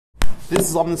This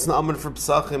is Omnis Na'aman for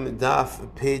Pesachim,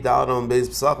 Daf, Pei Da'adam, Beis,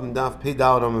 Pesachim, Daf, Pei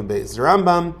Da'adam, and Beis. The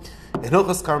Rambam, in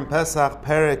Hilchos Karm Pesach,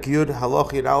 Perek Yud,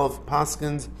 Halach Yud Aleph,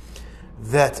 Paskins,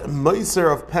 that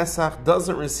Meiser of Pesach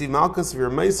doesn't receive Malkus. If you're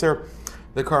a Meiser,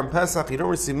 the Karm Pesach, you don't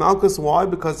receive Malkus. Why?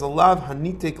 Because the Lav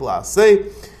Hanitek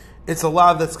La'aseh, it's a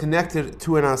Lav that's connected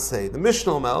to an Aseh. The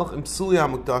Mishnah Melech, in Psuli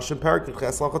HaMukdashim, Perek Yud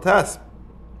Ches Lachates.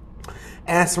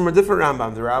 As from a different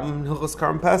Rambam, the Rambam in Hilchos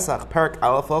Karm Pesach, Perek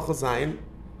Aleph Lachazayin,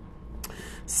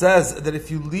 says that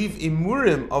if you leave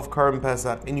imurim of Karm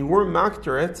Pesach and you weren't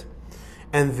makter it,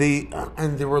 and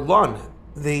they were lon,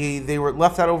 they were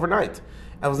left out overnight.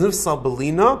 As nifsal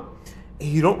belina,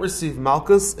 you don't receive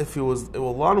malchus if it was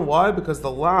lon. Why? Because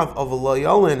the lav of a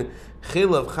loyalin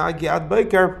chilav chag yad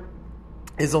baker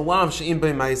is a lav she'im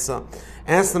bei ma'isa.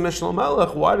 Ask the Mishnah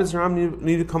Melech, why does Ram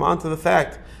need to come on to the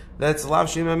fact that it's a lav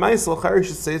she'im bei ma'isa? L'chayr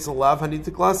should say it's a lav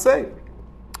hanitik la'aseh.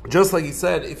 Just like he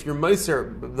said, if you're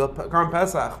Meiser, the Karm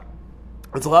Pesach,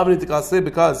 it's allowed to Kaseh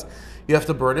because you have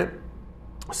to burn it.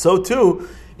 So too,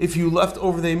 if you left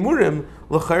over the Emurim,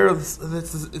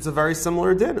 it's a very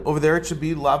similar din. Over there it should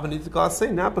be Lav Anit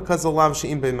Kaseh, not because of Lav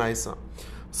She'im Bei Maisa.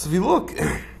 So if you look,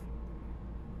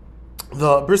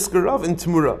 the Brisker Rav in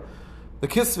Temura, the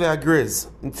Kisvei Agriz,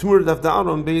 in Temura Daf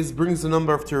Da'aron Beis brings a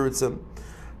number of terutzim.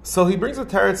 So he brings a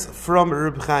teretz from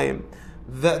Reb Chaim,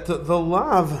 that the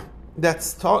Lav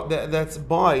that's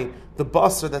by the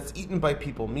basar that's eaten by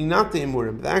people, meaning not the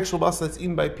emurim, the actual basar that's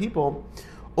eaten by people,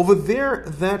 over there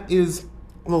that is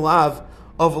the lav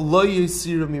of lo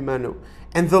yisiru mimenu,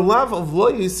 and the lav of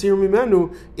lo yisiru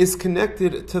mimenu is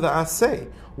connected to the aseh.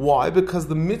 Why? Because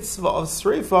the mitzvah of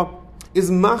sreifa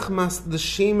is machmas the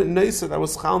shem neiser that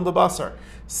was chal in the basar.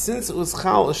 Since it was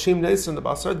chal a shem neiser in the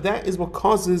basar, that is what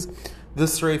causes the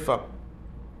sreifa.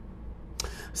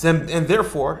 And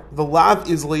therefore, the lav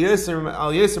is al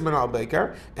yeser ben al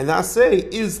beker, and the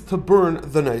aseh is to burn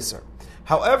the nicer.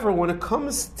 However, when it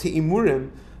comes to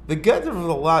imurim, the gedder of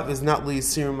the lav is not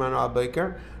yeser ben al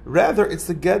beker. Rather, it's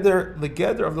the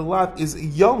gedder of the lav is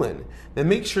yolin. That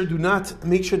make sure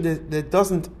that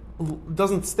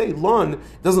doesn't stay long,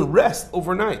 doesn't rest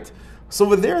overnight. So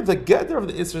over there, the gedder of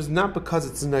the isser is not because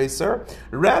it's nicer,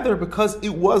 rather because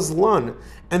it was lun,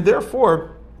 and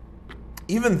therefore,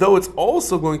 even though it's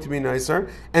also going to be nicer,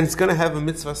 and it's going to have a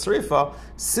mitzvah sreifa,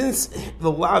 since the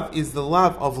lav is the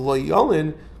lav of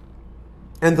loyalin,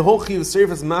 and the whole chiyuv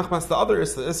sreifa is machmas, the other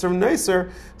is the isser nicer,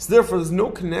 so therefore there's no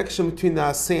connection between the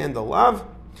aseh and the lav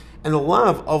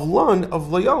of lon, of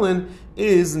loyalin,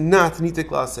 is not nitik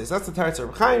la'aseh. So that's the teretz of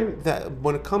Reb Chaim, that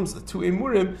when it comes to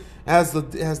emurim, has the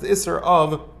isser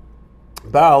of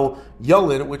baal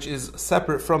yalin, which is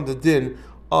separate from the din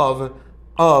of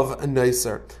a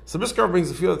nicer. So Brisker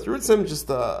brings a few other through just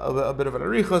a bit of an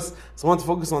arichas. So I want to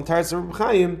focus on Taretz of Reb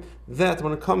Chaim, that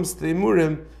when it comes to the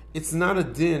emurim, it's not a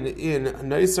din in a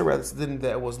nicer, rather it's a din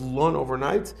that was lon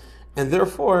overnight, and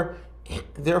therefore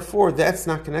that's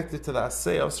not connected to the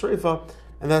aseh of sreifa,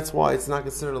 and that's why it's not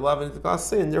considered a lav in the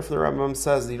aseh, and therefore the Rambam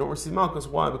says that you don't receive malchus.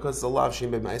 Why? Because it's a lav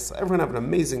she'im bei ma'isa. Everyone have an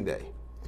amazing day.